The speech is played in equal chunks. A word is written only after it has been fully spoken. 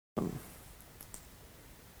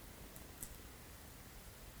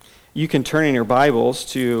you can turn in your Bibles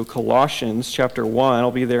to Colossians chapter 1. I'll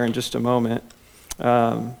be there in just a moment.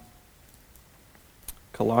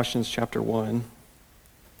 Colossians chapter 1.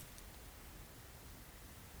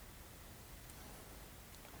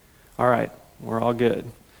 All right, we're all good.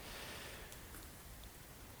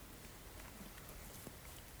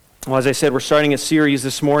 Well, as I said, we're starting a series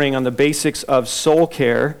this morning on the basics of soul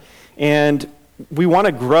care, and we want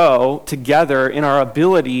to grow together in our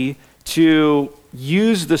ability to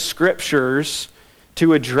use the scriptures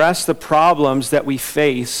to address the problems that we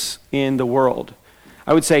face in the world.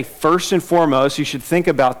 I would say first and foremost, you should think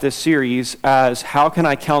about this series as how can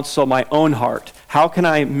I counsel my own heart? How can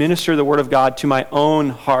I minister the Word of God to my own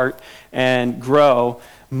heart and grow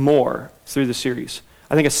more through the series?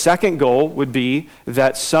 I think a second goal would be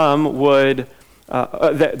that some would,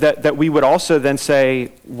 that we would also then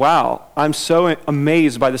say, wow, I'm so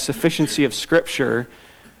amazed by the sufficiency of Scripture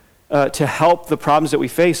to help the problems that we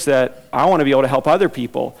face that I want to be able to help other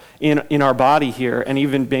people in our body here and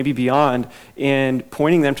even maybe beyond in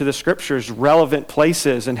pointing them to the Scriptures, relevant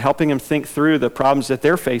places, and helping them think through the problems that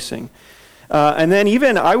they're facing. And then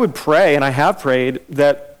even I would pray, and I have prayed,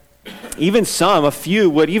 that even a few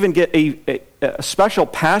would even get a special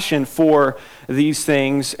passion for these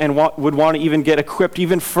things and would want to even get equipped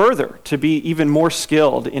even further to be even more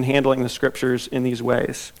skilled in handling the Scriptures in these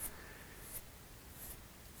ways.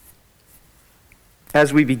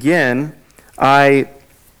 As we begin, I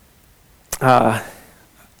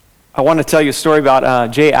want to tell you a story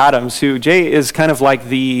about Jay Adams, who Jay is kind of like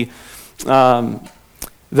the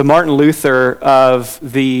Martin Luther of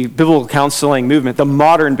the biblical counseling movement, the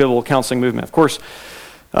modern biblical counseling movement. Of course,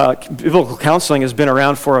 biblical counseling has been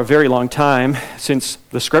around for a very long time, since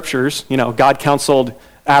the Scriptures. You know, God counseled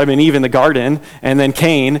Adam and Eve in the garden, and then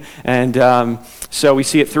Cain, and so we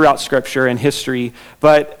see it throughout Scripture and history.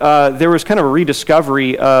 But there was kind of a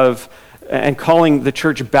rediscovery of and calling the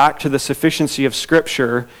church back to the sufficiency of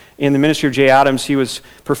Scripture in the ministry of Jay Adams. He was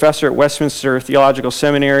professor at Westminster Theological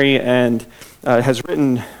Seminary and has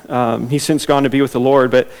written, he's since gone to be with the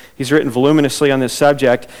Lord, but he's written voluminously on this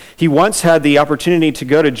subject. He once had the opportunity to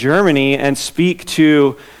go to Germany and speak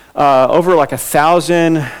to over like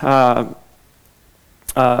 1,000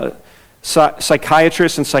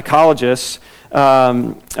 psychiatrists and psychologists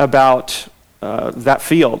about that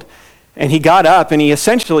field. And he got up and he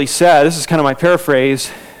essentially said, this is kind of my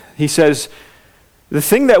paraphrase, he says, the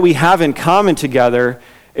thing that we have in common together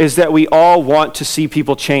is that we all want to see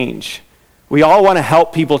people change. We all want to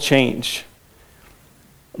help people change.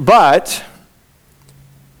 But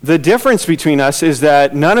the difference between us is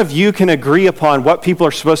that none of you can agree upon what people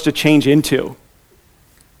are supposed to change into.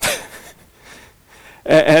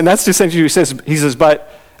 And that's essentially what he says. He says,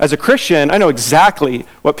 but as a Christian, I know exactly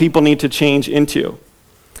what people need to change into.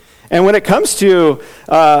 And when it comes to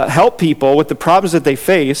help people with the problems that they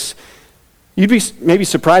face, you'd be maybe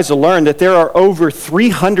surprised to learn that there are over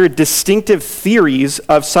 300 distinctive theories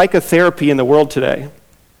of psychotherapy in the world today.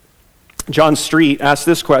 John Street asked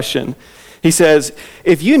this question. He says,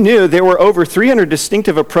 if you knew there were over 300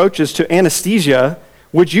 distinctive approaches to anesthesia,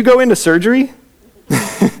 would you go into surgery?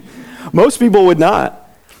 Most people would not,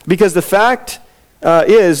 because the fact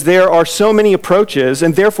is there are so many approaches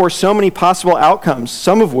and therefore so many possible outcomes,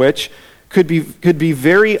 some of which could be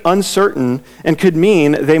very uncertain and could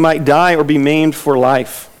mean they might die or be maimed for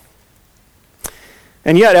life.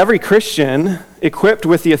 And yet every Christian, equipped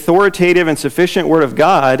with the authoritative and sufficient Word of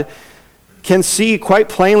God, can see quite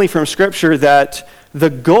plainly from Scripture that the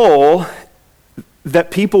goal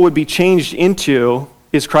that people would be changed into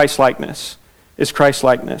is Christ-likeness.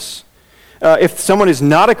 If someone is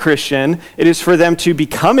not a Christian, it is for them to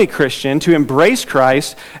become a Christian, to embrace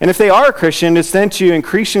Christ. And if they are a Christian, it's then to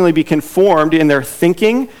increasingly be conformed in their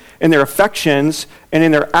thinking, in their affections, and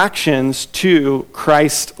in their actions to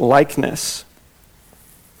Christ-likeness.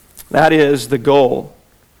 That is the goal.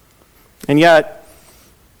 And yet,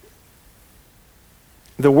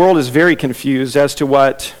 the world is very confused as to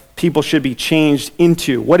what people should be changed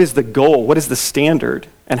into. What is the goal? What is the standard?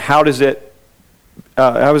 And how is it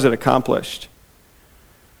accomplished?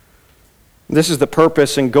 This is the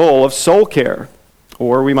purpose and goal of soul care,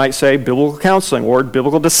 or we might say biblical counseling, or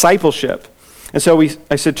biblical discipleship. And so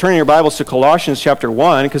I said, turn your Bibles to Colossians chapter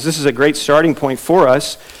 1, because this is a great starting point for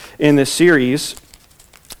us in this series.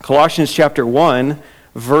 Colossians chapter 1,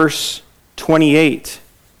 verse 28.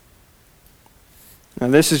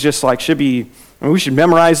 And this is just like, we should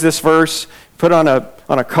memorize this verse, put it on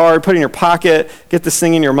a card, put it in your pocket, get this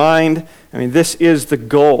thing in your mind. I mean, this is the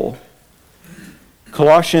goal.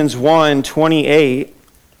 Colossians 1:28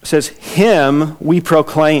 says, him we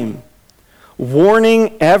proclaim,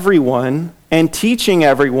 warning everyone and teaching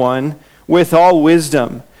everyone with all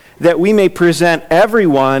wisdom, that we may present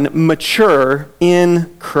everyone mature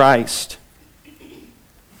in Christ.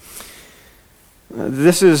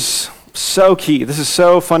 This is so key. This is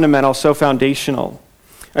so fundamental, so foundational.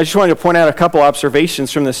 I just wanted to point out a couple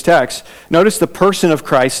observations from this text. Notice the person of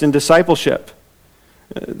Christ in discipleship.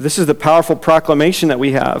 This is the powerful proclamation that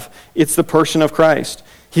we have. It's the person of Christ.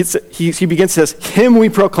 He begins to say, him we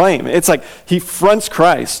proclaim. It's like he fronts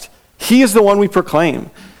Christ. He is the one we proclaim.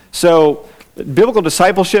 So biblical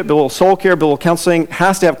discipleship, biblical soul care, biblical counseling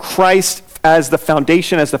has to have Christ as the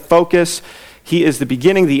foundation, as the focus. He is the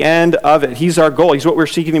beginning, the end of it. He's our goal. He's what we're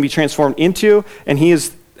seeking to be transformed into, and he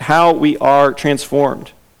is how we are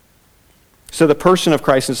transformed. So the person of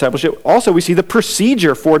Christ in discipleship. Also, we see the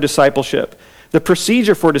procedure for discipleship. The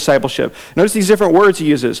procedure for discipleship. Notice these different words he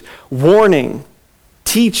uses. Warning,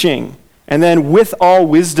 teaching, and then with all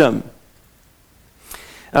wisdom.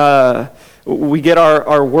 We get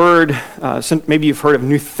our word, maybe you've heard of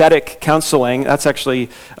nouthetic counseling. That's actually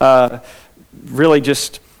really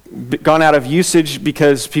just gone out of usage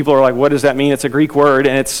because people are like, what does that mean? It's a Greek word,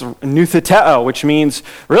 and it's noutheteo, which means,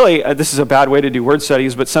 really, this is a bad way to do word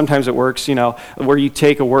studies, but sometimes it works, where you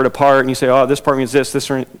take a word apart and you say, oh, this part means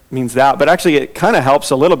this means that. But actually, it kind of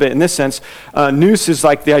helps a little bit in this sense. Nous is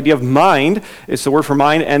like the idea of mind. It's the word for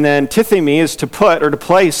mind. And then tithemi is to put or to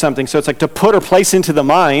place something. So it's like to put or place into the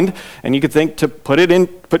mind. And you could think to put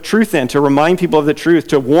truth in, to remind people of the truth,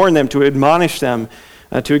 to warn them, to admonish them,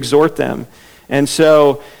 to exhort them. And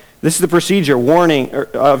so this is the procedure, warning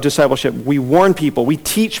of discipleship. We warn people, we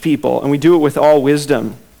teach people, and we do it with all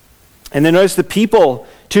wisdom. And then notice the people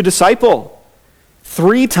to disciple.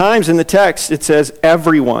 3 times in the text it says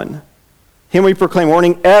everyone. Him we proclaim,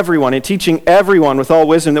 warning everyone and teaching everyone with all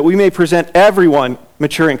wisdom, that we may present everyone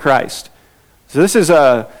mature in Christ. So this is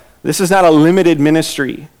not a limited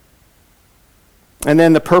ministry. And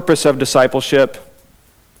then the purpose of discipleship,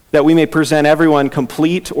 that we may present everyone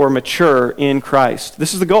complete or mature in Christ.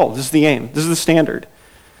 This is the goal. This is the aim. This is the standard.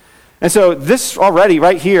 And so this already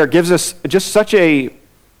right here gives us just such a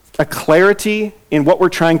clarity in what we're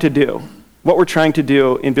trying to do,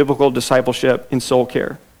 in biblical discipleship, in soul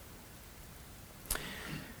care.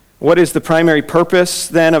 What is the primary purpose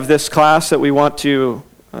then of this class that we want to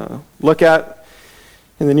look at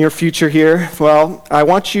in the near future here? Well, I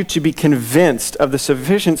want you to be convinced of the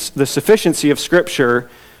sufficiency of Scripture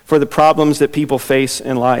for the problems that people face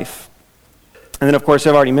in life. And then, of course,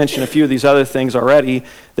 I've already mentioned a few of these other things already,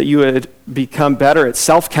 that you would become better at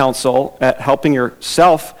self-counsel, at helping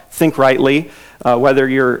yourself think rightly, whether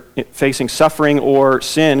you're facing suffering or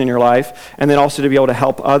sin in your life, and then also to be able to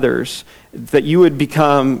help others, that you would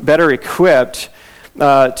become better equipped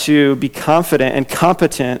to be confident and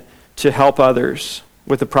competent to help others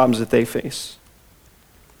with the problems that they face.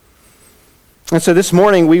 And so this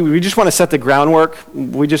morning, we just want to set the groundwork.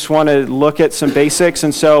 We just want to look at some basics.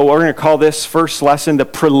 And so we're going to call this first lesson the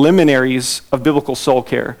Preliminaries of Biblical Soul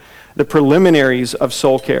Care. The Preliminaries of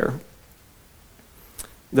Soul Care.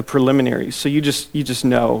 The Preliminaries. So you just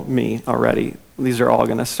know me already. These are all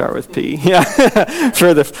going to start with P. Yeah,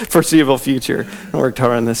 for the foreseeable future. I worked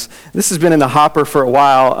hard on this. This has been in the hopper for a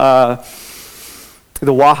while.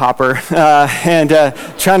 The wah hopper, and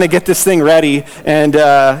trying to get this thing ready.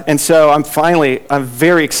 And so I'm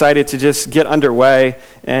very excited to just get underway.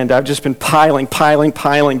 And I've just been piling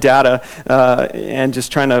data and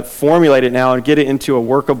just trying to formulate it now and get it into a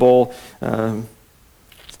workable,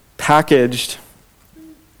 packaged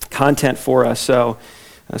content for us. So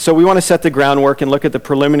we want to set the groundwork and look at the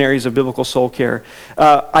preliminaries of biblical soul care.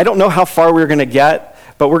 I don't know how far we're going to get,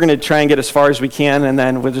 but we're going to try and get as far as we can, and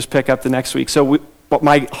then we'll just pick up the next week. But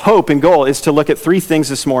my hope and goal is to look at 3 things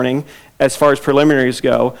this morning as far as preliminaries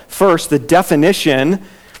go. First, the definition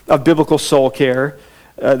of biblical soul care,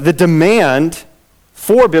 the demand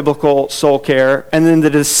for biblical soul care, and then the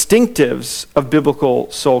distinctives of biblical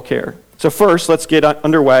soul care. So first, let's get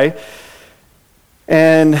underway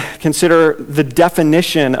and consider the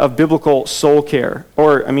definition of biblical soul care.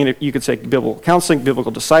 Or, you could say biblical counseling,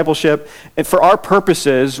 biblical discipleship. And for our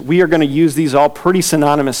purposes, we are going to use these all pretty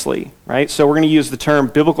synonymously, right? So we're going to use the term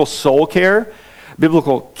biblical soul care,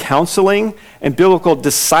 biblical counseling, and biblical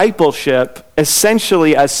discipleship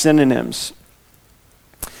essentially as synonyms.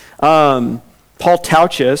 Paul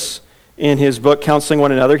Tauchus, in his book, Counseling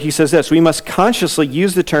One Another, he says this: we must consciously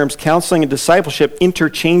use the terms counseling and discipleship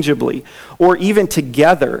interchangeably, or even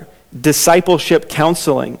together, discipleship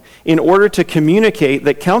counseling, in order to communicate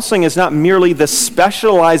that counseling is not merely the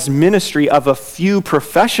specialized ministry of a few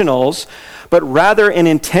professionals, but rather an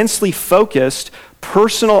intensely focused,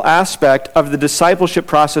 personal aspect of the discipleship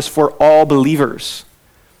process for all believers.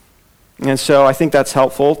 And so I think that's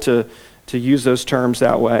helpful to use those terms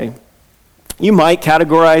that way. You might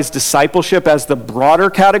categorize discipleship as the broader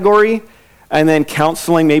category, and then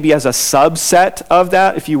counseling maybe as a subset of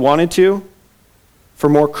that if you wanted to, for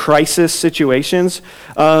more crisis situations.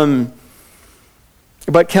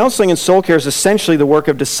 But counseling and soul care is essentially the work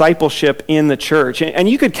of discipleship in the church. And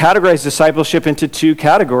you could categorize discipleship into two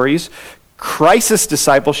categories: crisis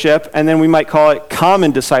discipleship, and then we might call it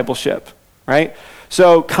common discipleship, right?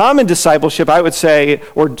 So common discipleship, I would say,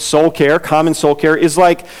 or soul care, common soul care, is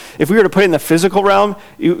like, if we were to put it in the physical realm,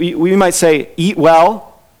 we might say eat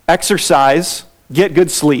well, exercise, get good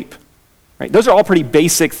sleep. Right? Those are all pretty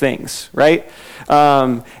basic things, right?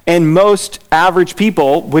 And most average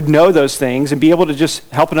people would know those things and be able to just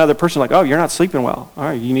help another person like, oh, you're not sleeping well. All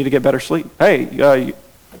right, you need to get better sleep. Hey,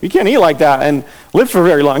 you can't eat like that and live for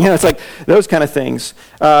very long. It's like those kind of things.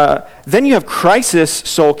 Then you have crisis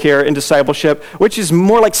soul care and discipleship, which is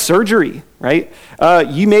more like surgery, right?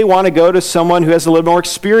 You may want to go to someone who has a little more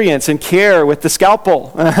experience and care with the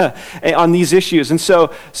scalpel on these issues. And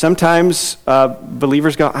so sometimes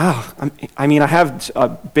believers go, I have a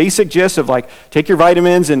basic gist of like, take your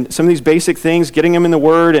vitamins and some of these basic things, getting them in the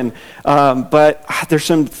Word, and but there's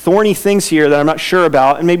some thorny things here that I'm not sure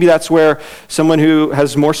about, and maybe that's where someone who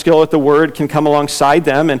has more skill with the Word can come alongside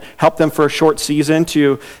them and help them for a short season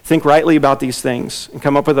to think rightly about these things and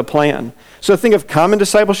come up with a plan. So think of common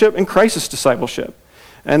discipleship and crisis discipleship.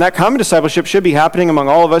 And that common discipleship should be happening among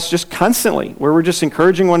all of us just constantly, where we're just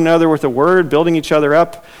encouraging one another with the Word, building each other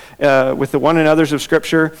up with the one another's of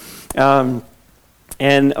Scripture.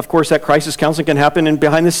 And of course, that crisis counseling can happen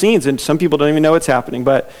behind the scenes, and some people don't even know it's happening.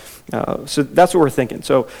 But so that's what we're thinking.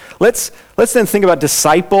 So let's then think about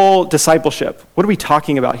discipleship. What are we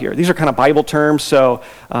talking about here? These are kind of Bible terms. So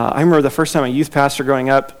I remember the first time a youth pastor growing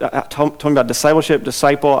up told me about discipleship,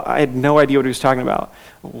 disciple. I had no idea what he was talking about.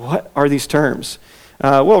 What are these terms?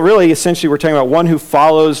 Well, really, essentially, we're talking about one who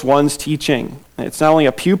follows one's teaching. It's not only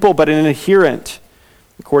a pupil, but an adherent,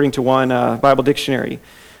 according to one Bible dictionary.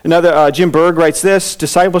 Another, Jim Berg writes this: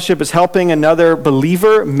 discipleship is helping another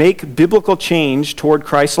believer make biblical change toward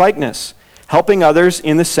Christ-likeness, helping others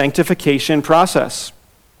in the sanctification process.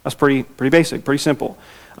 That's pretty basic, pretty simple.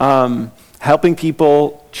 Helping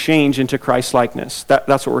people change into Christ-likeness.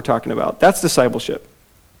 That's what we're talking about. That's discipleship.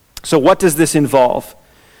 So what does this involve?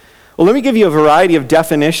 Well, let me give you a variety of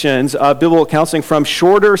definitions of biblical counseling, from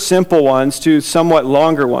shorter, simple ones to somewhat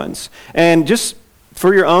longer ones. And just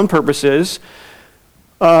for your own purposes,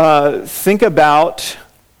 think about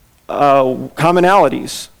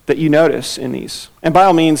commonalities that you notice in these. And by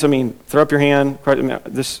all means, throw up your hand.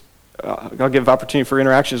 I'll give opportunity for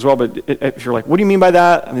interaction as well, but if you're like, what do you mean by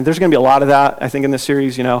that? There's going to be a lot of that, I think, in this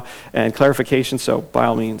series, and clarification, so by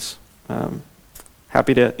all means,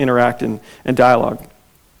 happy to interact and dialogue.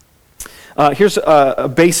 Here's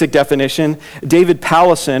a basic definition. David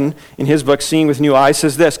Powlison, in his book, Seeing with New Eyes,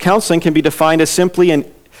 says this: counseling can be defined as simply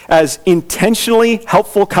as intentionally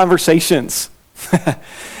helpful conversations.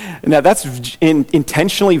 Now, that's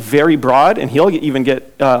intentionally very broad, and he'll even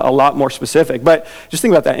get a lot more specific. But just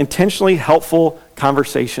think about that: intentionally helpful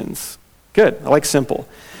conversations. Good. I like simple.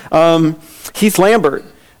 Keith Lambert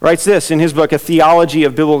writes this in his book, A Theology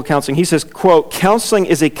of Biblical Counseling. He says, quote, "Counseling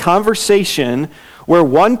is a conversation where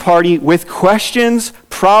one party with questions,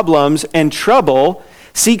 problems, and trouble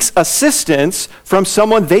seeks assistance from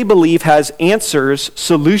someone they believe has answers,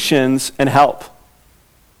 solutions, and help."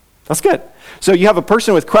 That's good. So you have a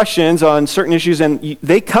person with questions on certain issues, and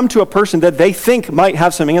they come to a person that they think might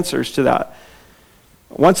have some answers to that.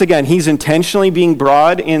 Once again, he's intentionally being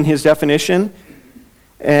broad in his definition,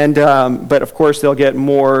 and but of course they'll get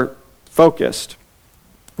more focused.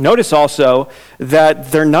 Notice also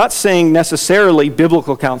that they're not saying necessarily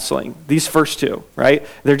biblical counseling, these first two, right?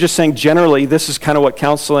 They're just saying generally this is kind of what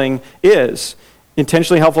counseling is.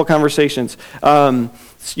 Intentionally helpful conversations.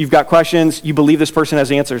 You've got questions, you believe this person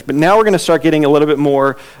has answers. But now we're going to start getting a little bit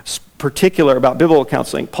more particular about biblical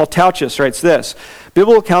counseling. Paul Tauchus writes this: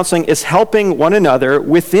 biblical counseling is helping one another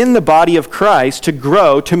within the body of Christ to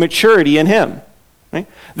grow to maturity in Him. Right?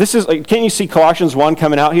 This is, can't you see Colossians 1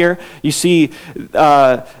 coming out here? You see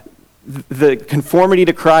the conformity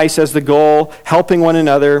to Christ as the goal, helping one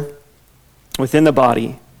another within the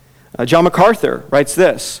body. John MacArthur writes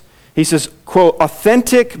this. He says, quote,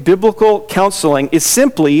 "Authentic biblical counseling is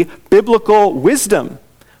simply biblical wisdom,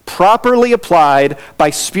 properly applied by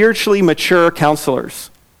spiritually mature counselors."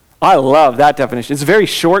 I love that definition. It's very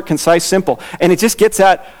short, concise, simple, and it just gets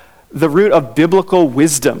at the root of biblical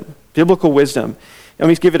wisdom. Biblical wisdom. Let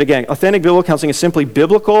me give it again. Authentic biblical counseling is simply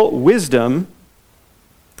biblical wisdom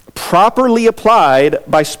properly applied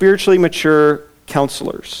by spiritually mature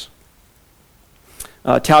counselors.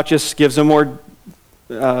 Tauchus gives a more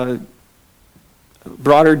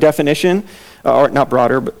broader definition, or not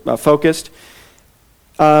broader, but focused.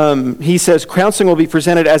 He says, counseling will be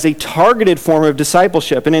presented as a targeted form of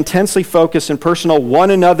discipleship, an intensely focused and personal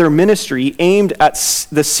one another ministry aimed at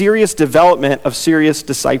the serious development of serious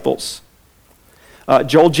disciples.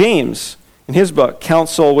 Joel James, in his book,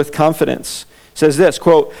 Counsel with Confidence, says this,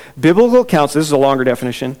 quote, biblical counseling, this is a longer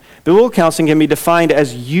definition, biblical counseling can be defined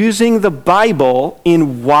as using the Bible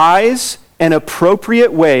in wise and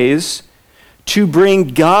appropriate ways to bring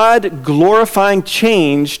God-glorifying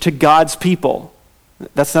change to God's people.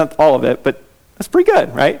 That's not all of it, but that's pretty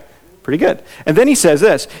good, right? Pretty good. And then he says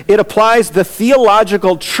this, it applies the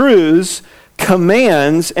theological truths,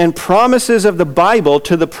 commands, and promises of the Bible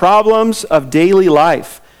to the problems of daily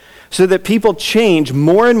life, so that people change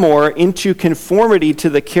more and more into conformity to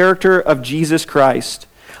the character of Jesus Christ,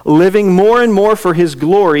 living more and more for his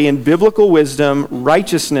glory in biblical wisdom,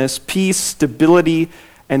 righteousness, peace, stability,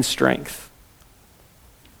 and strength.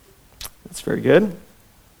 That's very good.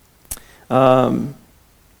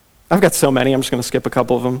 I've got so many, I'm just going to skip a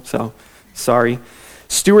couple of them, so sorry.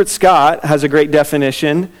 Stuart Scott has a great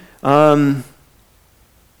definition.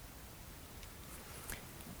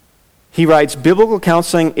 He writes, biblical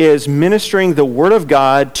counseling is ministering the Word of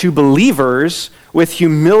God to believers with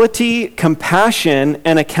humility, compassion,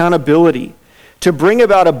 and accountability to bring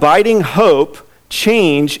about abiding hope,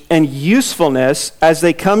 change, and usefulness as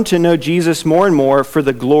they come to know Jesus more and more for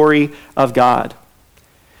the glory of God.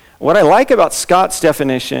 What I like about Scott's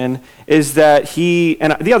definition is that he,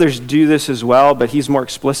 and the others do this as well, but he's more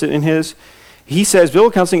explicit in his. He says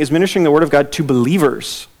biblical counseling is ministering the Word of God to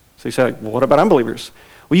believers. So he said, well, what about unbelievers?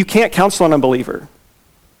 Well, you can't counsel an unbeliever.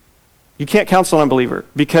 You can't counsel an unbeliever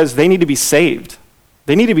because they need to be saved.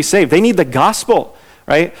 They need to be saved. They need the gospel,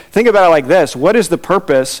 right? Think about it like this. What is the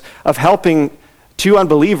purpose of helping two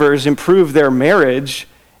unbelievers improve their marriage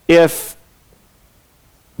if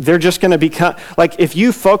they're just going to become, like if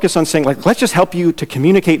you focus on saying, like, let's just help you to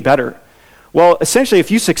communicate better. Well, essentially, if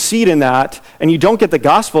you succeed in that and you don't get the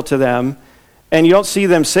gospel to them and you don't see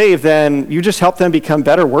them saved, then you just help them become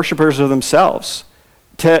better worshipers of themselves,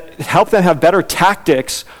 to help them have better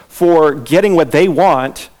tactics for getting what they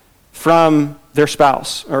want from their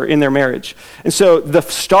spouse or in their marriage. And so the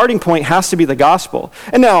starting point has to be the gospel.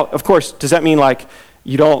 And now, of course, does that mean like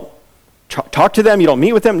you don't talk to them, you don't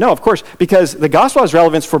meet with them? No, of course, because the gospel has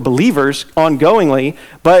relevance for believers ongoingly,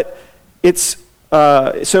 but it's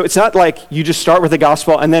so it's not like you just start with the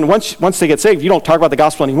gospel and then once they get saved, you don't talk about the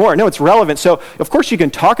gospel anymore. No, it's relevant. So of course you can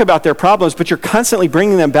talk about their problems, but you're constantly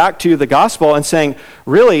bringing them back to the gospel and saying,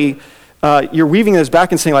 really, you're weaving this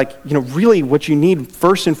back and saying like, really what you need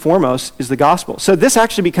first and foremost is the gospel. So this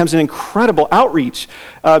actually becomes an incredible outreach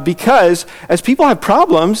because as people have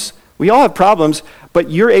problems, we all have problems, but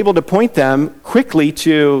you're able to point them quickly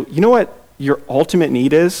to, you know what your ultimate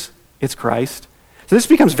need is? It's Christ. So this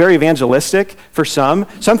becomes very evangelistic for some.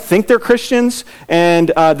 Some think they're Christians, and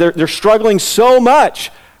they're struggling so much.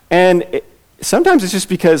 And sometimes it's just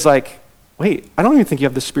because, like, wait, I don't even think you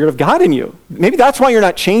have the Spirit of God in you. Maybe that's why you're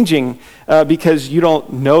not changing, because you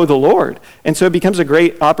don't know the Lord. And so it becomes a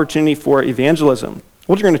great opportunity for evangelism.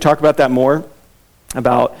 We're going to talk about that more,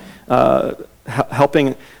 about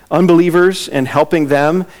helping unbelievers and helping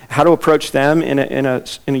them, how to approach them in a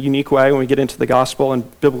unique way when we get into the gospel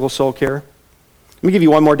and biblical soul care. Let me give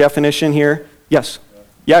you one more definition here. Yes?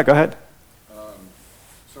 Yeah, go ahead.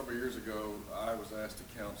 Several years ago, I was asked to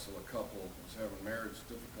counsel a couple who was having marriage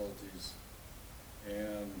difficulties.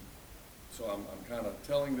 And so I'm kind of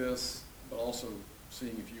telling this, but also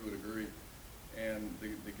seeing if you would agree. And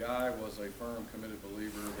the guy was a firm, committed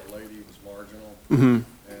believer. The lady was marginal and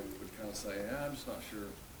would kind of say, I'm just not sure.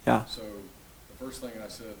 Yeah. So the first thing I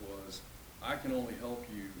said was, I can only help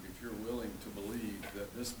you if you're willing to believe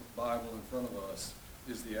that this Bible in front of us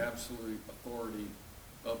is the absolute authority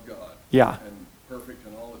of God. Yeah. And perfect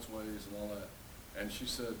in all its ways and all that. And she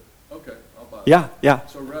said, okay, I'll buy it. Yeah, yeah.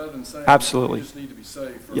 So rather than saying, absolutely, you just need to be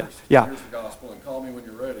saved first, yeah. Here's the gospel and call me when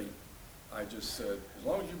you're ready, I just said, as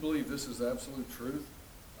long as you believe this is absolute truth,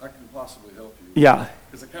 I can possibly help you. Yeah.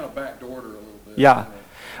 Because it kind of backdoored her a little bit. Yeah.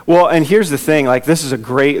 Well, and here's the thing, like this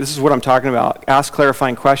is what I'm talking about. Ask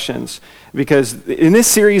clarifying questions. Because in this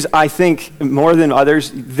series, I think more than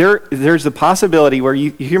others, there's the possibility where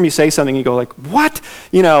you hear me say something and you go like, what?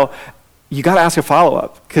 You got to ask a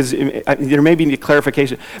follow-up because there may be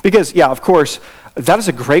clarification. Because, yeah, of course, that is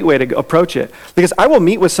a great way to approach it. Because I will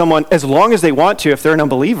meet with someone as long as they want to if they're an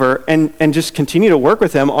unbeliever and just continue to work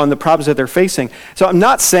with them on the problems that they're facing. So I'm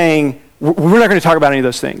not saying we're not going to talk about any of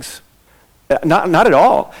those things. Not at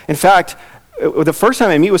all. In fact, the first time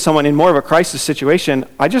I meet with someone in more of a crisis situation,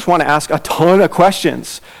 I just want to ask a ton of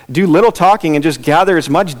questions, do little talking, and just gather as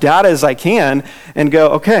much data as I can and go,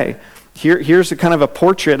 okay, here's a kind of a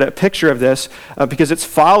portrait, a picture of this, because it's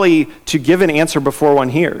folly to give an answer before one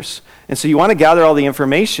hears. And so you want to gather all the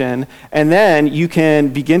information, and then you can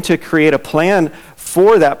begin to create a plan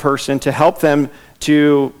for that person to help them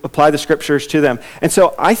to apply the scriptures to them. And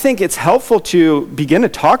so I think it's helpful to begin to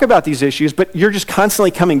talk about these issues, but you're just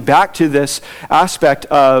constantly coming back to this aspect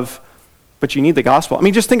of, but you need the gospel. I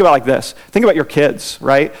mean, just think about it like this. Think about your kids,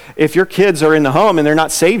 right? If your kids are in the home and they're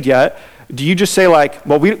not saved yet, do you just say like,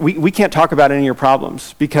 well, we can't talk about any of your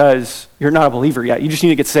problems because you're not a believer yet. You just need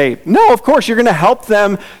to get saved. No, of course, you're going to help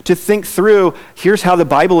them to think through, here's how the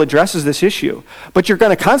Bible addresses this issue. But you're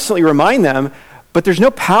going to constantly remind them, but there's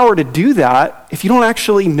no power to do that if you don't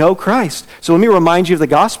actually know Christ. So let me remind you of the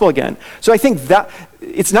gospel again. So I think that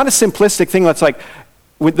it's not a simplistic thing that's like,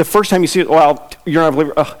 with the first time you see it, well, you're not a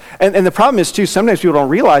believer. Ugh. And the problem is, too, sometimes people don't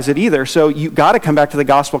realize it either. So you got to come back to the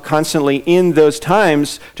gospel constantly in those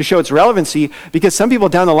times to show its relevancy, because some people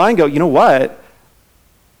down the line go, you know what?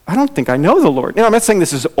 I don't think I know the Lord. I'm not saying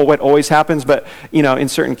this is what always happens, but, in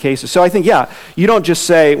certain cases. So I think, you don't just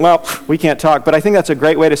say, well, we can't talk. But I think that's a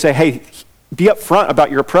great way to say, hey, be upfront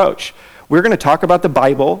about your approach. We're going to talk about the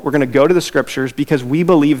Bible. We're going to go to the scriptures because we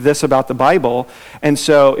believe this about the Bible. And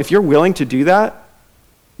so if you're willing to do that,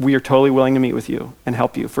 we are totally willing to meet with you and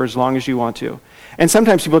help you for as long as you want to. And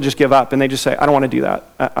sometimes people just give up and they just say, I don't want to do that.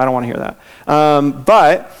 I don't want to hear that.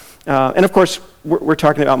 And of course, we're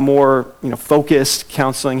talking about more focused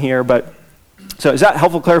counseling here. But so is that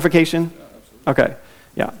helpful clarification? Yeah, absolutely. Okay,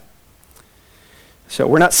 yeah. So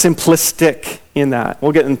we're not simplistic in that.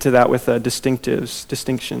 We'll get into that with distinctiveness.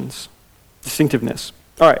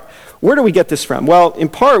 All right, where do we get this from? Well, in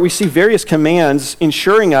part, we see various commands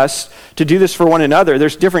ensuring us to do this for one another.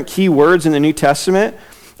 There's different key words in the New Testament.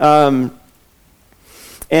 You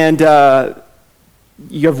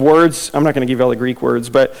have words, I'm not going to give you all the Greek words,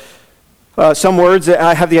 but some words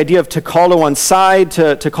that have the idea of to call to one's side,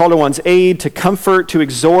 to call to one's aid, to comfort, to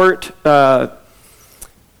exhort, to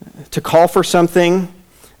call for something.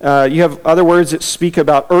 You have other words that speak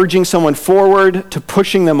about urging someone forward, to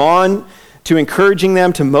pushing them on, to encouraging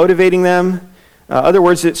them, to motivating them. Other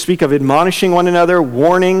words that speak of admonishing one another,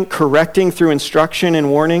 warning, correcting through instruction and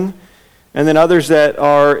warning. And then others that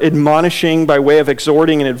are admonishing by way of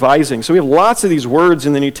exhorting and advising. So we have lots of these words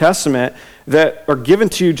in the New Testament that are given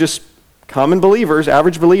to just common believers,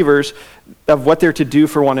 average believers, of what they're to do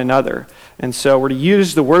for one another. And so we're to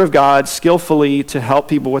use the Word of God skillfully to help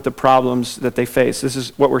people with the problems that they face. This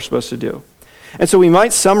is what we're supposed to do. And so we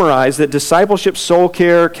might summarize that discipleship, soul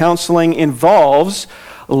care, counseling involves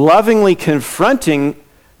lovingly confronting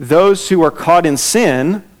those who are caught in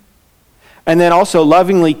sin, and then also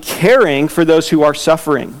lovingly caring for those who are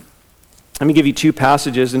suffering. Let me give you two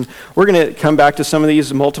passages, and we're going to come back to some of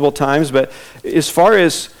these multiple times, but as far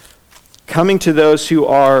as coming to those who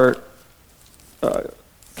are,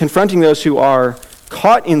 confronting those who are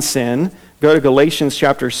caught in sin, go to Galatians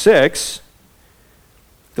chapter 6.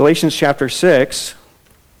 Galatians chapter 6,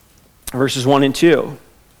 verses 1 and 2.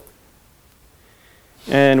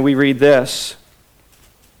 And we read this.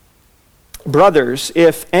 Brothers,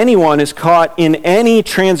 if anyone is caught in any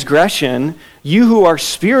transgression, you who are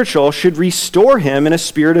spiritual should restore him in a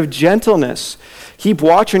spirit of gentleness. Keep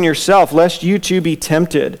watch on yourself, lest you too be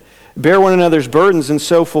tempted. Bear one another's burdens and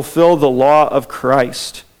so fulfill the law of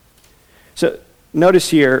Christ. So notice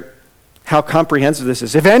here how comprehensive this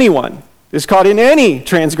is. If anyone is caught in any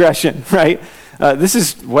transgression, right? This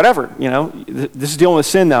is whatever, this is dealing with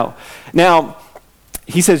sin though. Now,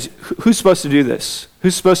 he says, who's supposed to do this?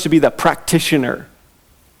 Who's supposed to be the practitioner?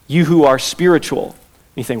 You who are spiritual. And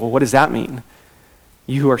you think, well, what does that mean?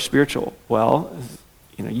 You who are spiritual. Well,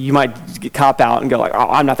 you might cop out and go like, oh,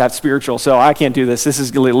 I'm not that spiritual, so I can't do this.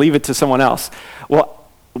 Leave it to someone else. Well,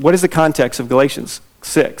 what is the context of Galatians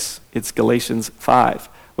 6? It's Galatians 5.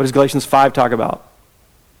 What does Galatians 5 talk about?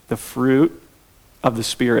 The fruit of the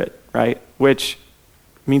Spirit, right? Which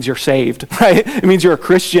means you're saved, right? It means you're a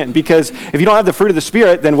Christian, because if you don't have the fruit of the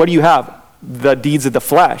Spirit, then what do you have? The deeds of the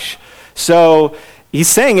flesh. So he's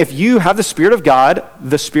saying if you have the Spirit of God,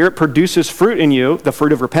 the Spirit produces fruit in you, the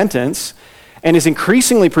fruit of repentance, and is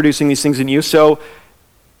increasingly producing these things in you, so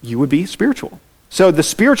you would be spiritual. So the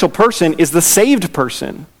spiritual person is the saved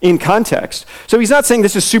person in context. So he's not saying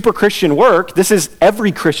this is super Christian work. This is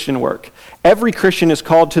every Christian work. Every Christian is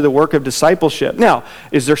called to the work of discipleship. Now,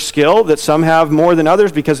 is there skill that some have more than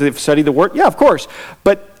others because they've studied the Word? Yeah, of course.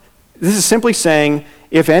 But this is simply saying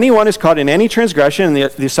if anyone is caught in any transgression, and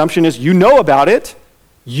the assumption is you know about it,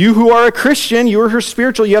 You who are a Christian, you are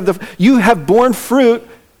spiritual, you have borne fruit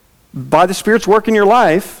by the Spirit's work in your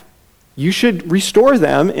life. You should restore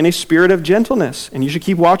them in a spirit of gentleness, and you should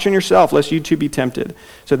keep watching yourself lest you too be tempted.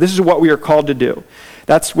 So this is what we are called to do.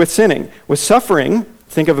 That's with sinning. With suffering,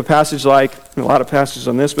 think of a passage like, a lot of passages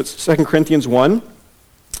on this, but 2 Corinthians 1.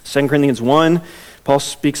 2 Corinthians 1, Paul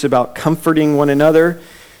speaks about comforting one another.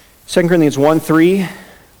 2 Corinthians 1:3,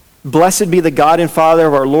 blessed be the God and Father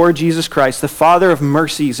of our Lord Jesus Christ, the Father of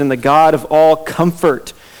mercies and the God of all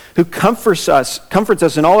comfort, who comforts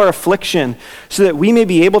us in all our affliction, so that we may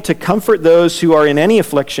be able to comfort those who are in any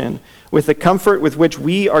affliction with the comfort with which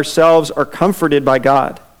we ourselves are comforted by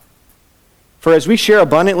God. For as we share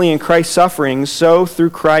abundantly in Christ's sufferings, so through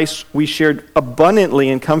Christ we shared abundantly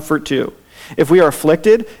in comfort too. If we are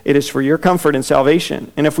afflicted, it is for your comfort and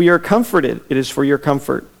salvation. And if we are comforted, it is for your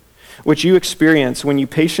comfort, which you experience when you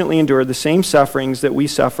patiently endure the same sufferings that we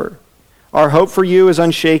suffer. Our hope for you is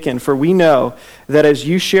unshaken, for we know that as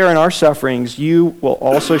you share in our sufferings, you will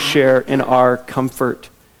also share in our comfort.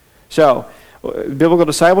 So, biblical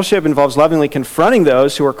discipleship involves lovingly confronting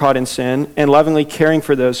those who are caught in sin and lovingly caring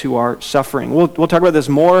for those who are suffering. We'll talk about this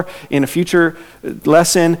more in a future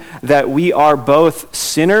lesson, that we are both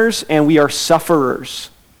sinners and we are sufferers.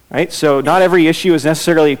 Right? So not every issue is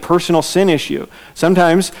necessarily a personal sin issue.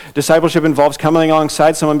 Sometimes discipleship involves coming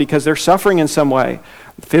alongside someone because they're suffering in some way,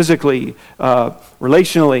 physically,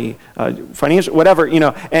 relationally, financially, whatever,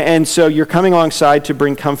 and so you're coming alongside to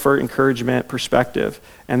bring comfort, encouragement, perspective.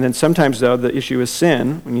 And then sometimes, though, the issue is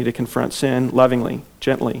sin. We need to confront sin lovingly,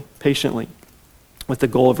 gently, patiently, with the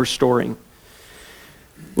goal of restoring.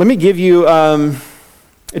 Let me give you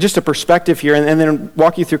just a perspective here, and then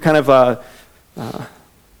walk you through kind of a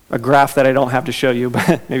graph that I don't have to show you,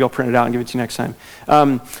 but maybe I'll print it out and give it to you next time.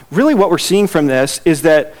 Really what we're seeing from this is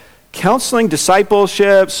that counseling,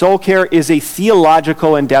 discipleship, soul care is a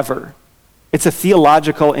theological endeavor. It's a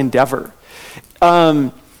theological endeavor.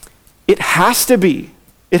 It has to be.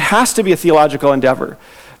 It has to be a theological endeavor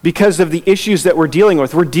because of the issues that we're dealing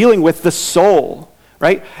with. We're dealing with the soul,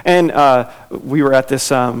 right? And we were at this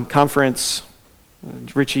conference,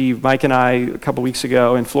 Richie, Mike, and I, a couple weeks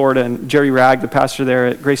ago in Florida, and Jerry Ragg, the pastor there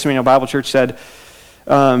at Grace Emmanuel Bible Church, said,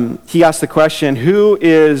 he asked the question,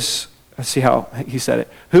 let's see how he said it,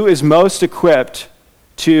 who is most equipped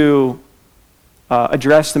to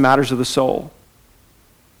address the matters of the soul?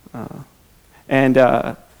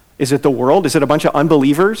 Is it the world? Is it a bunch of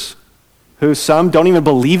unbelievers who some don't even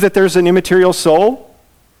believe that there's an immaterial soul?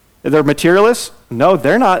 They're materialists? No,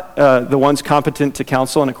 they're not the ones competent to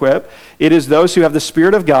counsel and equip. It is those who have the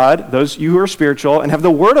Spirit of God, those you who are spiritual, and have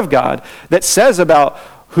the Word of God that says about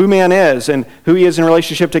who man is and who he is in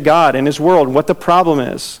relationship to God and his world and what the problem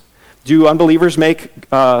is. Do unbelievers make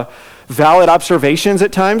valid observations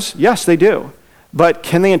at times? Yes, they do. But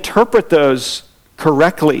can they interpret those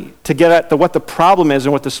correctly to get at what the problem is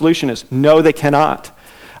and what the solution is? No, they cannot.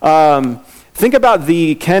 Think about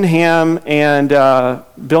the Ken Ham and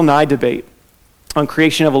Bill Nye debate on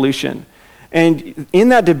creation evolution. And in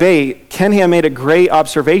that debate, Ken Ham made a great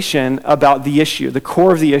observation about the issue, the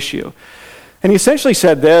core of the issue. And he essentially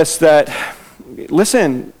said this, that,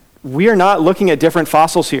 listen, we are not looking at different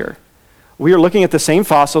fossils here. We are looking at the same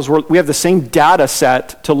fossils. We have the same data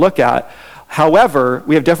set to look at. However,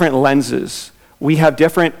 we have different lenses. We have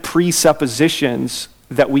different presuppositions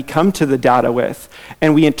that we come to the data with,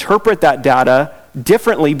 and we interpret that data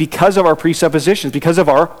differently because of our presuppositions, because of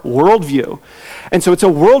our worldview. And so it's a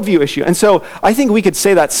worldview issue. And so I think we could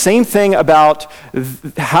say that same thing about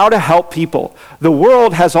how to help people. The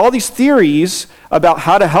world has all these theories about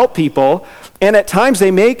how to help people, and at times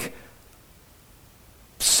they make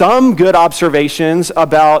some good observations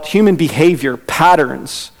about human behavior,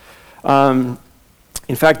 patterns.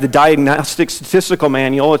 In fact, the Diagnostic Statistical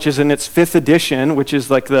Manual, which is in its 5th edition, which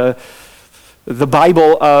is like the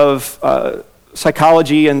Bible of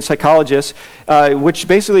psychology and psychologists, which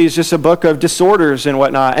basically is just a book of disorders and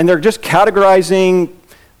whatnot, and they're just categorizing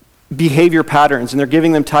behavior patterns, and they're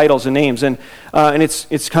giving them titles and names, and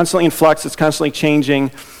it's constantly in flux, it's constantly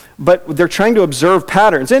changing, but they're trying to observe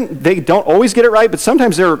patterns, and they don't always get it right, but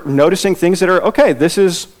sometimes they're noticing things that are, okay, this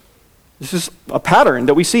is a pattern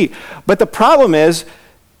that we see. But the problem is,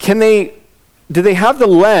 do they have the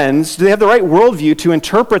lens, do they have the right worldview to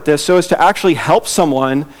interpret this so as to actually help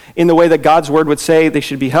someone in the way that God's word would say they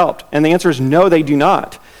should be helped? And the answer is no, they do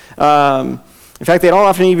not. In fact, they don't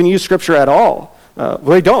often even use scripture at all.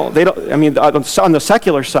 They don't, I mean, on the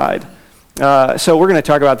secular side. So we're going to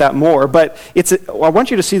talk about that more. But I want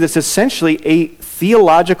you to see this essentially a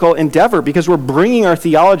theological endeavor, because we're bringing our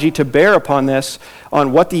theology to bear upon this,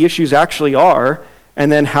 on what the issues actually are,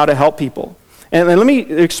 and then how to help people. And let me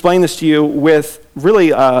explain this to you with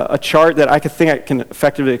really a chart that I can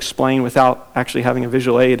effectively explain without actually having a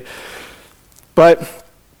visual aid. But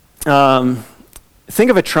think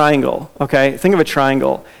of a triangle, okay? Think of a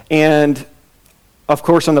triangle. And of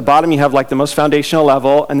course, on the bottom, you have like the most foundational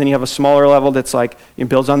level, and then you have a smaller level that's like, it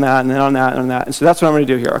builds on that, and then on that, and on that. And so that's what I'm going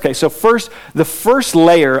to do here. Okay, so the first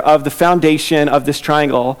layer of the foundation of this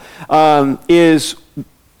triangle is,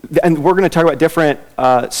 and we're going to talk about different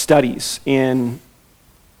studies in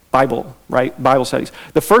Bible, right? Bible studies.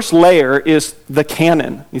 The first layer is the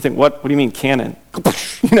canon. You think, what do you mean canon?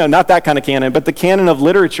 Not that kind of canon, but the canon of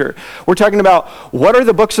literature. We're talking about what are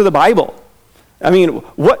the books of the Bible? I mean,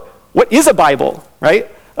 what is a Bible, right?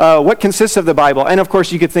 What consists of the Bible? And of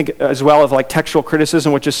course, you could think as well of like textual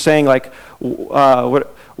criticism, which is saying like, what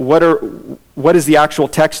is the actual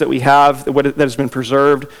text that we have that has been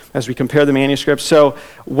preserved as we compare the manuscripts? So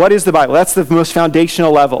what is the Bible? That's the most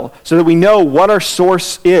foundational level, so that we know what our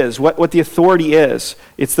source is, what the authority is.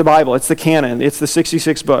 It's the Bible, it's the canon, it's the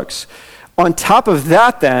 66 books. On top of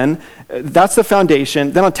that then, that's the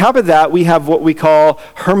foundation. Then on top of that, we have what we call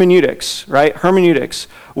hermeneutics, right? Hermeneutics,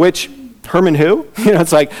 which, Herman who?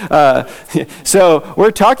 It's like, so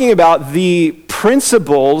we're talking about the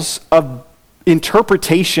principles of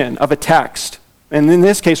interpretation of a text. And in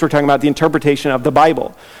this case, we're talking about the interpretation of the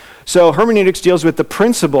Bible. So hermeneutics deals with the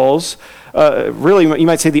principles, really, you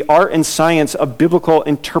might say the art and science of biblical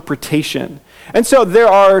interpretation. And so there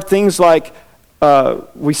are things like,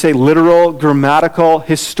 we say literal, grammatical,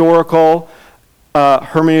 historical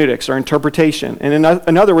hermeneutics or interpretation. And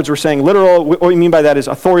in other words, we're saying literal, what we mean by that is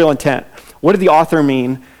authorial intent. What did the author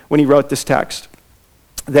mean when he wrote this text?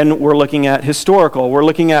 Then we're looking at historical. We're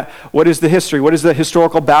looking at what is the history, what is the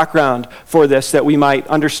historical background for this, that we might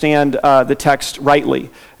understand the text rightly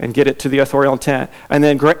and get it to the authorial intent. And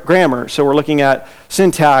then grammar. So we're looking at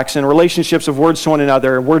syntax and relationships of words to one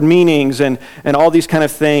another, word meanings, and all these kind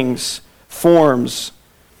of things, forms.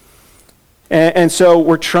 And so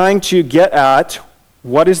we're trying to get at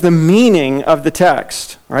what is the meaning of the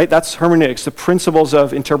text, right? That's hermeneutics, the principles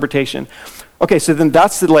of interpretation. Okay, so then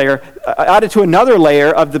that's the layer. Added to another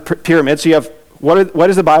layer of the pyramid, so you have what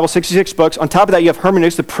is the Bible, 66 books. On top of that, you have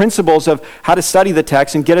hermeneutics, the principles of how to study the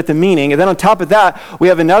text and get at the meaning. And then on top of that, we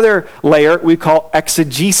have another layer we call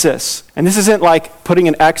exegesis. And this isn't like putting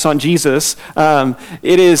an X on Jesus.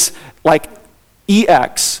 It is like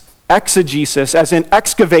EX, exegesis, as in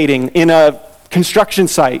excavating in a construction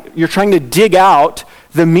site. You're trying to dig out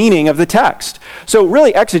the meaning of the text. So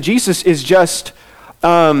really, exegesis is just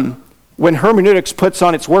when hermeneutics puts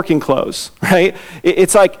on its working clothes, right?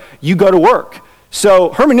 It's like you go to work. So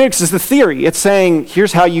hermeneutics is the theory. It's saying,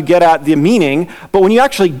 here's how you get at the meaning. But when you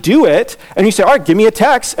actually do it, and you say, all right, give me a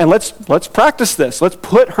text, and let's practice this. Let's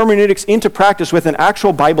put hermeneutics into practice with an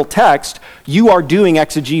actual Bible text. You are doing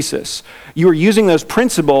exegesis. You are using those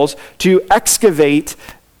principles to exegete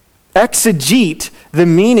the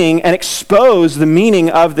meaning and expose the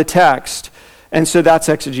meaning of the text. And so that's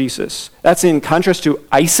exegesis. That's in contrast to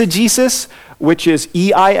eisegesis, which is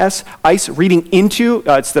E-I-S, ice, reading into.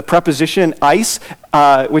 It's the preposition eis,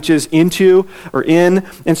 which is into or in.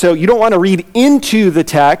 And so you don't want to read into the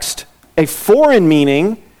text a foreign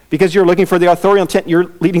meaning because you're looking for the authorial intent.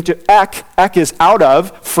 You're leading to ek. Ek is out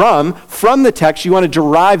of, from the text. You want to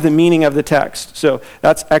derive the meaning of the text. So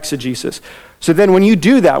that's exegesis. So then when you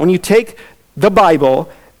do that, when you take the Bible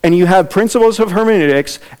and you have principles of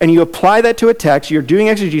hermeneutics and you apply that to a text, you're doing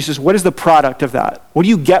exegesis, what is the product of that? What do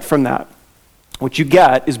you get from that? What you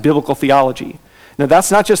get is biblical theology. Now that's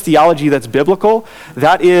not just theology that's biblical,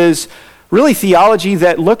 that is really theology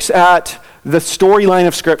that looks at the storyline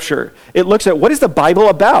of Scripture. It looks at what is the Bible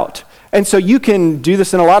about? And so you can do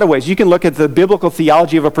this in a lot of ways. You can look at the biblical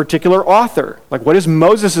theology of a particular author. Like, what is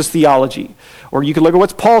Moses' theology? Or you could look at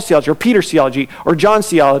what's Paul's theology, or Peter's theology, or John's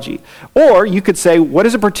theology. Or you could say, what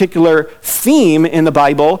is a particular theme in the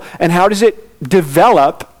Bible, and how does it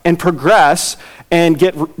develop and progress and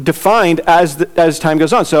get defined as time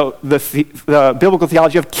goes on? So the biblical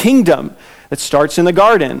theology of kingdom, it starts in the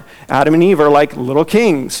garden. Adam and Eve are like little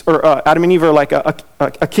kings, or Adam and Eve are like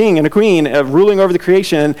a king and a queen ruling over the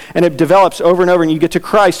creation, and it develops over and over, and you get to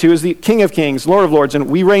Christ, who is the King of Kings, Lord of Lords, and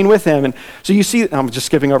we reign with him. And so you see, I'm just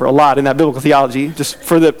skipping over a lot in that biblical theology, just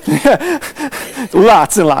for the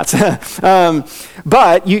lots and lots.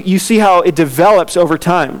 But you see how it develops over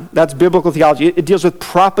time. That's biblical theology. It deals with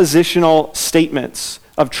propositional statements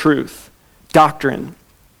of truth, doctrine.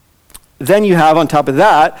 Then you have, on top of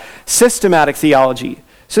that, systematic theology.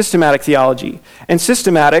 And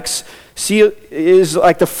systematics is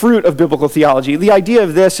like the fruit of biblical theology. The idea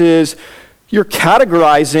of this is you're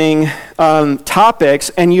categorizing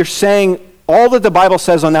topics, and you're saying all that the Bible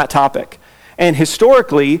says on that topic. And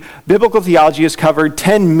historically, biblical theology has covered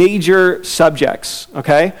 10 major subjects,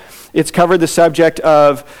 okay? It's covered the subject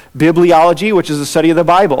of bibliology, which is the study of the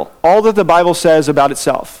Bible, all that the Bible says about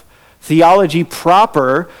itself. Theology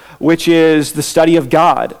proper, which is the study of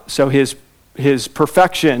God, so his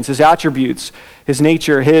perfections, his attributes, his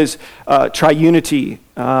nature, his triunity.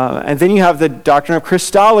 And then you have the doctrine of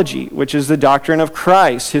Christology, which is the doctrine of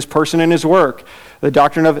Christ, his person and his work. The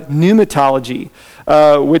doctrine of pneumatology,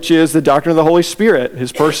 which is the doctrine of the Holy Spirit,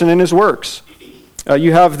 his person and his works.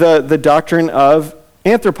 You have the doctrine of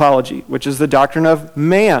anthropology, which is the doctrine of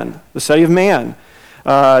man, the study of man.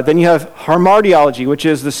 Then you have hamartiology, which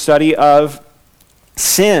is the study of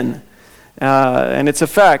sin and its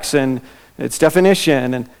effects and its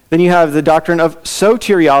definition. And then you have the doctrine of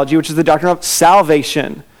soteriology, which is the doctrine of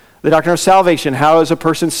salvation. The doctrine of salvation, how is a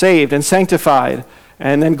person saved and sanctified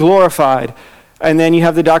and then glorified? And then you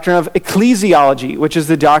have the doctrine of ecclesiology, which is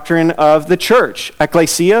the doctrine of the church.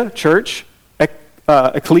 Ecclesia, church.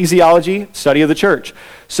 Ecclesiology, study of the church.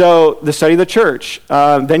 So the study of the church.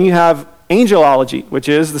 Then you have angelology, which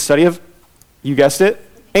is the study of, you guessed it,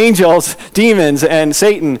 angels, demons, and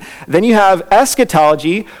Satan. Then you have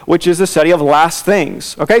eschatology, which is the study of last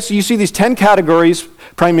things. Okay, so you see these 10 categories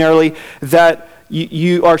primarily that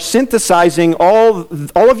you are synthesizing all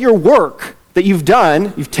of your work that you've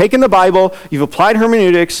done. You've taken the Bible, you've applied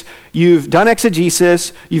hermeneutics, you've done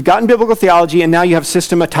exegesis, you've gotten biblical theology, and now you have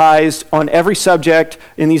systematized on every subject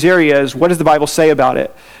in these areas, what does the Bible say about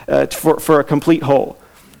it for a complete whole.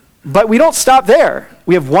 But we don't stop there.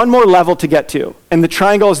 We have one more level to get to, and the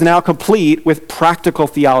triangle is now complete with practical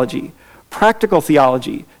theology. Practical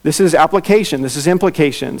theology. This is application. This is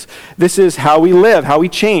implications. This is how we live, how we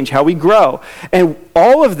change, how we grow. And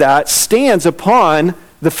all of that stands upon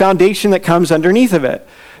the foundation that comes underneath of it.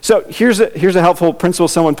 So here's a helpful principle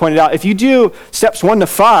someone pointed out. If you do steps 1 to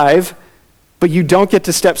 5, but you don't get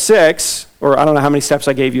to step 6, or I don't know how many steps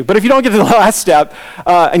I gave you, but if you don't get to the last step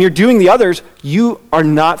and you're doing the others, you are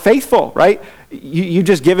not faithful, right?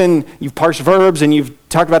 You've parsed verbs and you've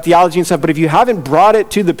talked about theology and stuff, but if you haven't brought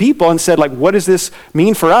it to the people and said, like, what does this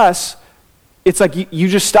mean for us? It's like you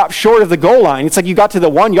just stop short of the goal line. It's like you got to the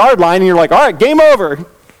 1 yard line and you're like, all right, game over.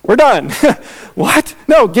 We're done. What?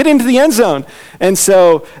 No, get into the end zone. And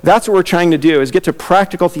so that's what we're trying to do, is get to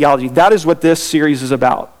practical theology. That is what this series is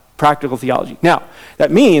about, practical theology. Now, that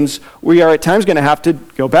means we are at times going to have to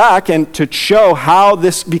go back and to show how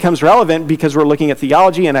this becomes relevant, because we're looking at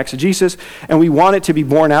theology and exegesis, and we want it to be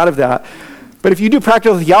born out of that. But if you do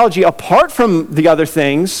practical theology apart from the other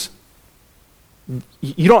things,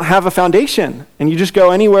 you don't have a foundation, and you just go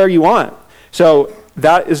anywhere you want. So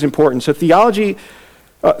that is important. So theology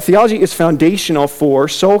is foundational for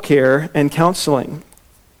soul care and counseling.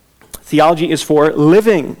 Theology is for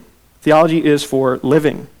living. Theology is for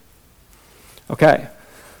living. Okay.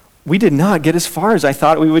 We did not get as far as I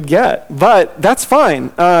thought we would get, but that's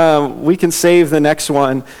fine. We can save the next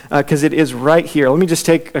one because it is right here. Let me just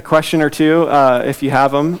take a question or two if you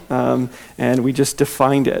have them, and we just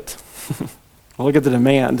defined it. We'll look at the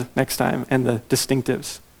demand next time and the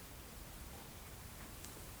distinctives.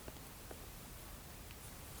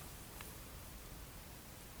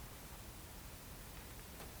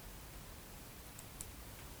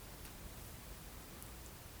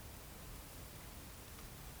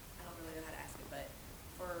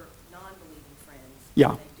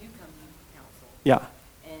 Yeah. They do come to you for counsel. Yeah.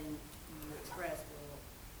 And you express, well,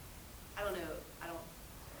 I don't know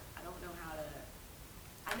how to.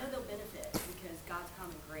 I know they'll benefit because God's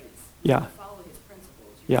common grace. Yeah. If you follow His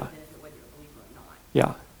principles, you're going to benefit whether you're a believer or not.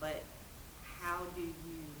 Yeah. But how do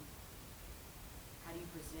you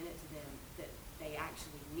present it to them that they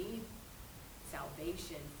actually need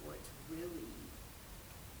salvation for it to really?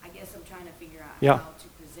 I guess I'm trying to figure out how to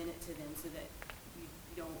present it to them so that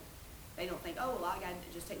they don't think, oh, well, I got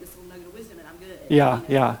to just take this little nugget of wisdom and I'm good. Yeah,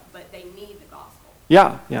 yeah. But they need the gospel.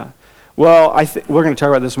 Yeah, yeah. Well, we're going to talk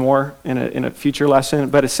about this more in a future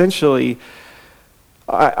lesson, but essentially,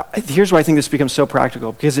 here's why I think this becomes so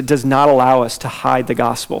practical, because it does not allow us to hide the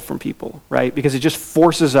gospel from people, right? Because it just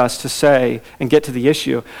forces us to say and get to the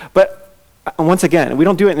issue. But once again, we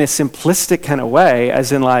don't do it in a simplistic kind of way,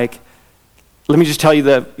 as in like, let me just tell you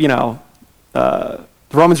the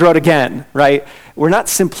Romans Road again, right? We're not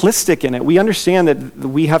simplistic in it. We understand that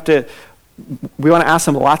we want to ask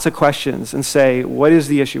them lots of questions and say, what is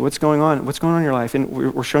the issue? What's going on? What's going on in your life? And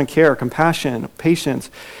we're showing care, compassion, patience.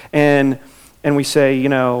 And we say,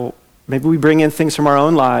 maybe we bring in things from our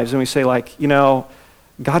own lives and we say like, God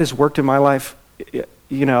has worked in my life.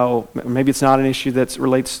 Maybe it's not an issue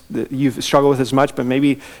that you've struggled with as much, but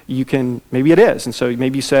maybe it is. And so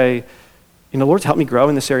maybe you say, the Lord's helped me grow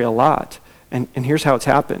in this area a lot. And here's how it's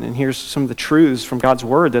happened. And here's some of the truths from God's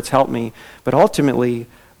word that's helped me. But ultimately,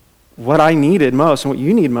 what I needed most and what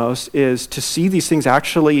you need most is to see these things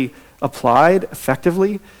actually applied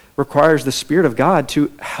effectively requires the Spirit of God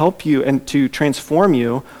to help you and to transform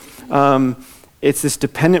you. It's this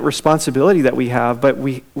dependent responsibility that we have, but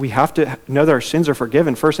we have to know that our sins are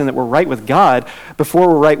forgiven first and that we're right with God before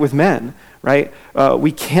we're right with men, right?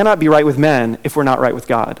 We cannot be right with men if we're not right with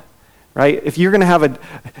God, right? If you're going to have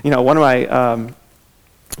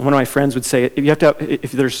one of my friends would say,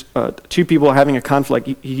 if there's two people having a conflict,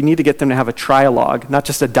 you need to get them to have a trialogue, not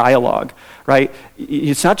just a dialogue, right?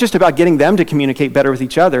 It's not just about getting them to communicate better with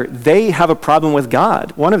each other. They have a problem with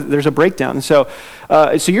God. There's a breakdown. And so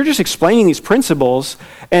you're just explaining these principles,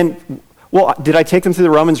 and, well, did I take them through the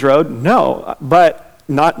Romans road? No, but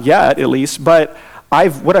not yet, at least. But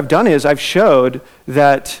what I've done is I've showed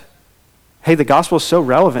that, hey, the gospel is so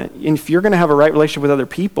relevant. And if you're going to have a right relationship with other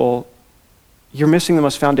people, you're missing the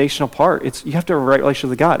most foundational part. You have to have a right relationship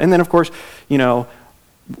with God. And then, of course, where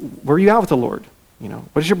are you at with the Lord?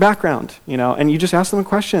 What is your background? And you just ask them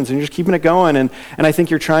questions, and you're just keeping it going. And I think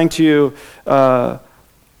you're trying to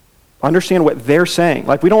understand what they're saying.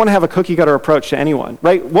 Like, we don't want to have a cookie-cutter approach to anyone,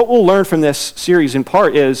 right? What we'll learn from this series in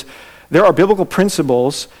part is there are biblical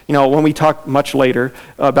principles, when we talk much later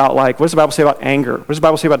about, like, what does the Bible say about anger? What does the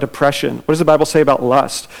Bible say about depression? What does the Bible say about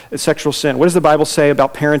lust, sexual sin? What does the Bible say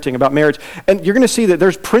about parenting, about marriage? And you're going to see that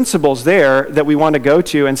there's principles there that we want to go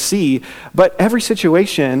to and see, but every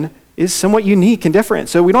situation is somewhat unique and different.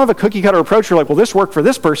 So we don't have a cookie-cutter approach. We're like, well, this worked for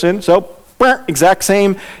this person, so exact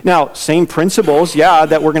same. Now, same principles,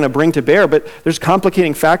 that we're going to bring to bear, but there's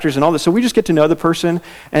complicating factors and all this. So we just get to know the person,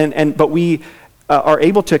 but we are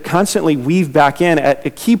able to constantly weave back in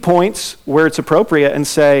at key points where it's appropriate and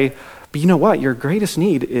say, but you know what? Your greatest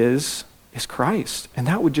need is Christ. And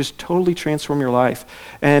that would just totally transform your life.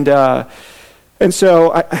 And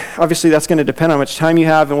so obviously that's going to depend on how much time you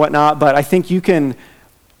have and whatnot, but I think you can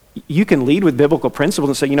lead with biblical principles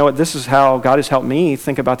and say, you know what, this is how God has helped me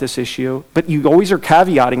think about this issue. But you always are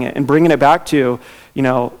caveating it and bringing it back to,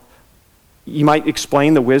 you might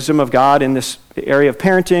explain the wisdom of God in this area of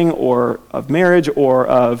parenting or of marriage or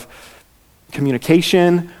of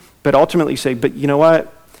communication, but ultimately say, but you know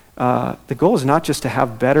what? The goal is not just to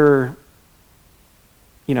have better,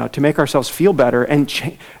 to make ourselves feel better,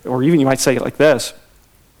 or even you might say it like this,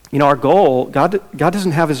 our goal, God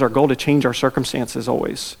doesn't have as our goal to change our circumstances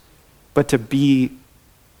always, but to be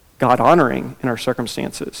God-honoring in our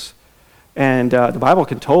circumstances. And the Bible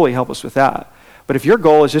can totally help us with that. But if your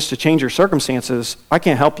goal is just to change your circumstances, I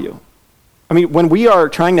can't help you. I mean, when we are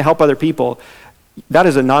trying to help other people, that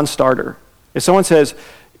is a non-starter. If someone says,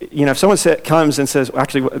 if someone comes and says,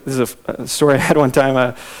 actually, this is a story I had one time. One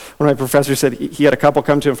of my professors said he had a couple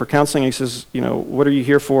come to him for counseling. And he says, what are you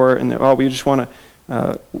here for? And we just want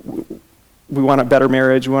to, we want a better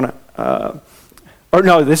marriage. We want to, or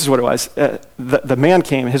no, this is what it was. The man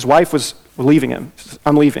came. His wife was leaving him. He says,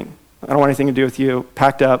 I'm leaving. I don't want anything to do with you.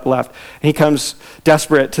 Packed up, left. And he comes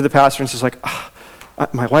desperate to the pastor and says,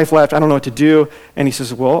 my wife left. I don't know what to do. And he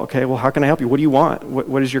says, well, how can I help you? What do you want?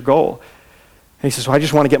 What is your goal? And he says, well, I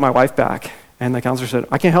just want to get my wife back. And the counselor said,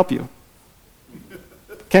 I can't help you.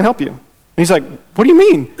 Can't help you. And he's like, what do you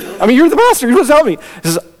mean? I mean, you're the pastor. You're supposed to help me. He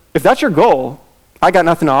says, if that's your goal, I got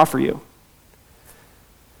nothing to offer you.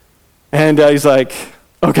 And he's like,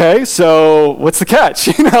 okay, so what's the catch?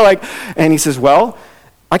 And he says, well,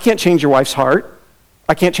 I can't change your wife's heart.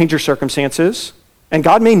 I can't change your circumstances. And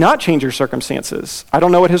God may not change your circumstances. I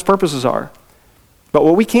don't know what his purposes are. But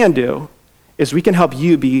what we can do is we can help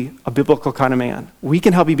you be a biblical kind of man. We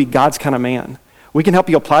can help you be God's kind of man. We can help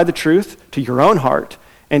you apply the truth to your own heart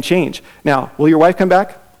and change. Now, will your wife come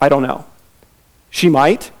back? I don't know. She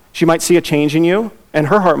might. She might see a change in you, and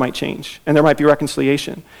her heart might change, and there might be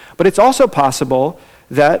reconciliation. But it's also possible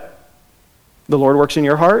that the Lord works in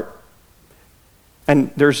your heart,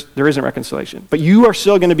 and there isn't reconciliation. But you are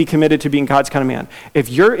still going to be committed to being God's kind of man. If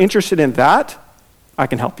you're interested in that, I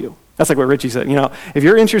can help you. That's like what Richie said. If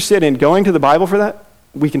you're interested in going to the Bible for that,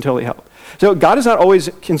 we can totally help. So God is not always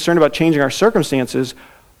concerned about changing our circumstances,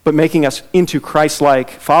 but making us into Christ-like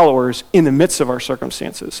followers in the midst of our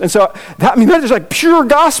circumstances. And so, that is like pure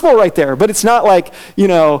gospel right there. But it's not like,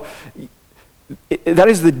 that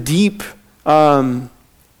is the deep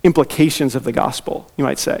implications of the gospel, you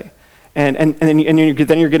might say. And then you're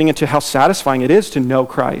getting into how satisfying it is to know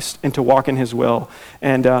Christ and to walk in his will.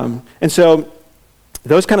 And so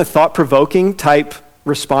those kind of thought-provoking type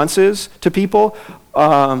responses to people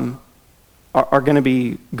are going to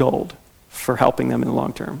be gold for helping them in the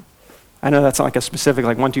long term. I know that's not like a specific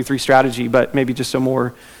 1, 2, 3 strategy, but maybe just a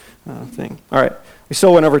more thing. All right, we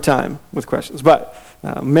still went over time with questions, but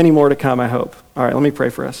many more to come, I hope. All right, let me pray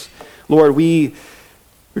for us. Lord, we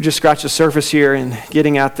just scratched the surface here in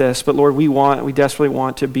getting at this, but Lord, we desperately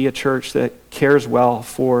want to be a church that cares well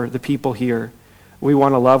for the people here. We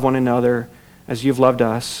want to love one another as you've loved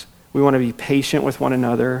us. We want to be patient with one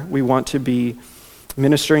another. We want to be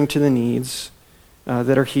ministering to the needs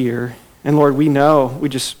that are here. And Lord, we know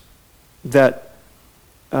that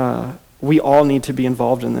we all need to be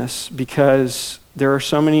involved in this because there are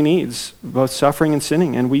so many needs, both suffering and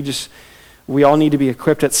sinning, and we all need to be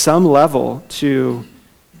equipped at some level to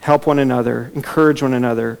help one another, encourage one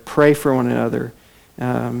another, pray for one another,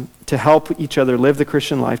 to help each other live the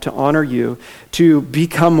Christian life, to honor you, to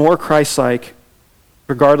become more Christ-like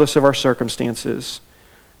regardless of our circumstances.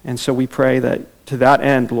 And so we pray that to that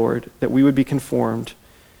end, Lord, that we would be conformed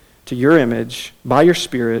to your image by your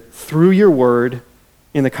Spirit through your word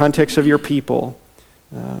in the context of your people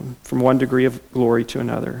from one degree of glory to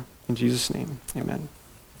another. In Jesus' name, amen.